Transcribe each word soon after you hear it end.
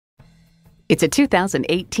It's a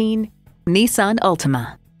 2018 Nissan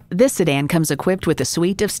Altima. This sedan comes equipped with a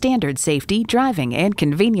suite of standard safety, driving, and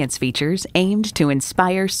convenience features aimed to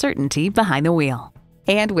inspire certainty behind the wheel.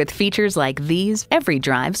 And with features like these, every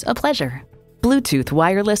drive's a pleasure. Bluetooth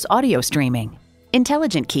wireless audio streaming,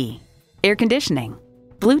 intelligent key, air conditioning,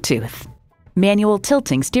 Bluetooth, manual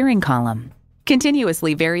tilting steering column,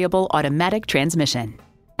 continuously variable automatic transmission,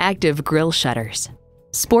 active grille shutters,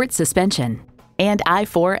 sport suspension, and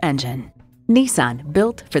i4 engine. Nissan,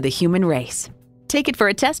 built for the human race. Take it for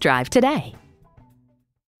a test drive today.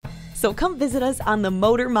 So come visit us on the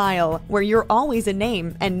Motor Mile, where you're always a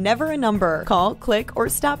name and never a number. Call, click, or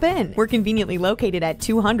stop in. We're conveniently located at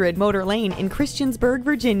 200 Motor Lane in Christiansburg,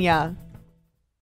 Virginia.